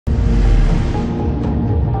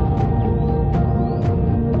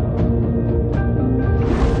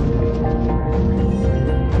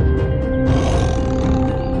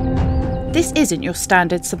This isn't your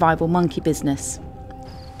standard survival monkey business.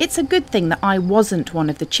 It's a good thing that I wasn't one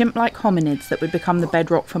of the chimp-like hominids that would become the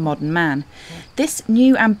bedrock for modern man. This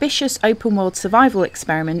new ambitious open-world survival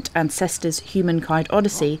experiment, Ancestors' Humankind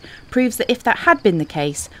Odyssey, proves that if that had been the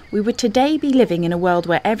case, we would today be living in a world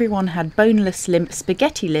where everyone had boneless, limp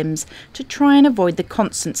spaghetti limbs to try and avoid the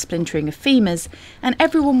constant splintering of femurs, and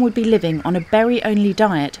everyone would be living on a berry-only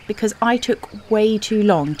diet because I took way too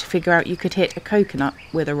long to figure out you could hit a coconut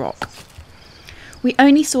with a rock. We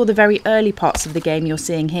only saw the very early parts of the game you're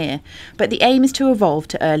seeing here, but the aim is to evolve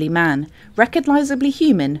to early man, recognisably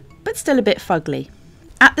human, but still a bit fugly.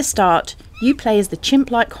 At the start, you play as the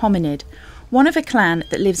chimp-like hominid, one of a clan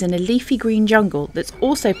that lives in a leafy green jungle that's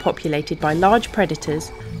also populated by large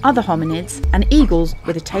predators, other hominids, and eagles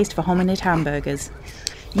with a taste for hominid hamburgers.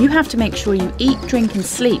 You have to make sure you eat, drink and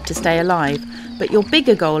sleep to stay alive, but your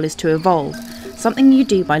bigger goal is to evolve, something you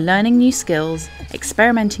do by learning new skills,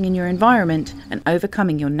 experimenting in your environment, and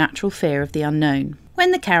overcoming your natural fear of the unknown.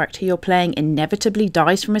 When the character you're playing inevitably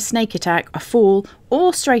dies from a snake attack, a fall,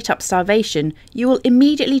 or straight up starvation, you will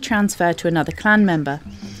immediately transfer to another clan member.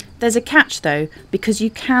 There's a catch though, because you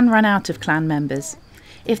can run out of clan members.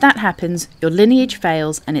 If that happens, your lineage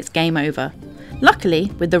fails and it's game over.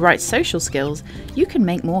 Luckily, with the right social skills, you can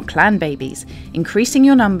make more clan babies, increasing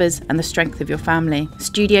your numbers and the strength of your family.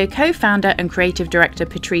 Studio co-founder and creative director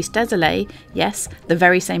Patrice Désilets, yes, the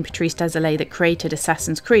very same Patrice Désilets that created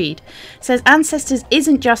Assassin's Creed, says Ancestors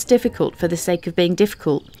isn't just difficult for the sake of being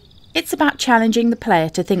difficult. It's about challenging the player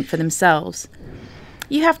to think for themselves.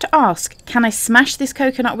 You have to ask, can I smash this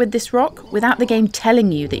coconut with this rock, without the game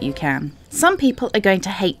telling you that you can? Some people are going to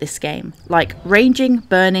hate this game, like raging,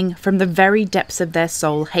 burning, from the very depths of their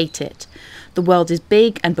soul hate it. The world is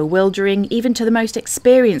big and bewildering, even to the most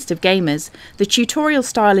experienced of gamers. The tutorial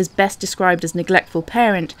style is best described as neglectful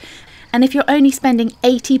parent, and if you're only spending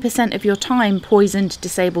 80% of your time poisoned,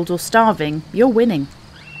 disabled or starving, you're winning.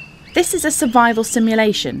 This is a survival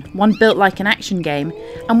simulation, one built like an action game,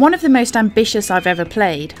 and one of the most ambitious I've ever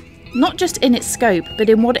played. Not just in its scope, but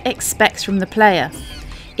in what it expects from the player.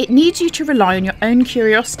 It needs you to rely on your own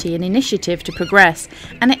curiosity and initiative to progress,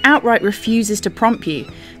 and it outright refuses to prompt you,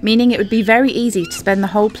 meaning it would be very easy to spend the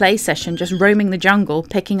whole play session just roaming the jungle,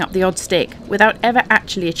 picking up the odd stick, without ever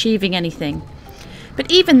actually achieving anything. But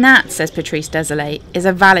even that, says Patrice Désilets, is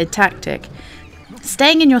a valid tactic.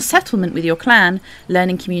 Staying in your settlement with your clan,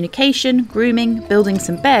 learning communication, grooming, building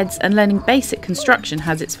some beds and learning basic construction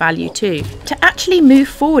has its value too. To actually move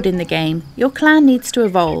forward in the game, your clan needs to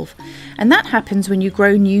evolve, and that happens when you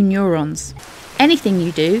grow new neurons. Anything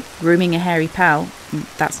you do, grooming a hairy pal,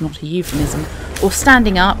 that's not a euphemism, or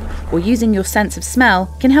standing up, or using your sense of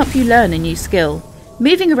smell can help you learn a new skill.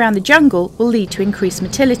 Moving around the jungle will lead to increased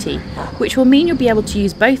motility, which will mean you'll be able to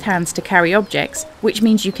use both hands to carry objects, which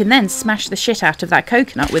means you can then smash the shit out of that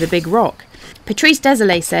coconut with a big rock. Patrice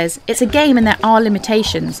Désilets says, "It's a game and there are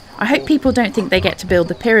limitations. I hope people don't think they get to build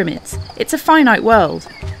the pyramids. It's a finite world.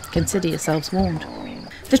 Consider yourselves warned."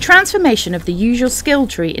 The transformation of the usual skill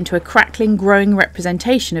tree into a crackling, growing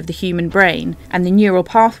representation of the human brain, and the neural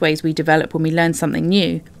pathways we develop when we learn something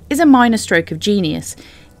new, is a minor stroke of genius,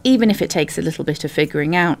 even if it takes a little bit of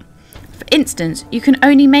figuring out. For instance, you can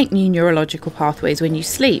only make new neurological pathways when you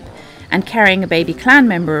sleep, and carrying a baby clan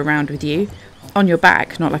member around with you, on your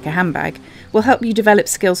back, not like a handbag, will help you develop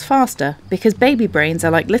skills faster, because baby brains are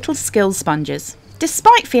like little skill sponges.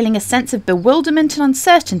 Despite feeling a sense of bewilderment and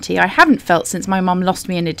uncertainty I haven't felt since my mum lost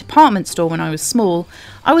me in a department store when I was small,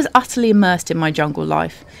 I was utterly immersed in my jungle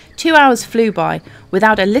life. 2 hours flew by.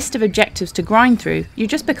 Without a list of objectives to grind through, you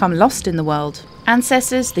just become lost in the world.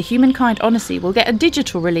 Ancestors, the Humankind Odyssey will get a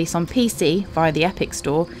digital release on PC via the Epic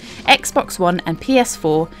Store, Xbox One and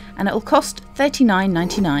PS4, and it'll cost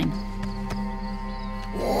 $39.99.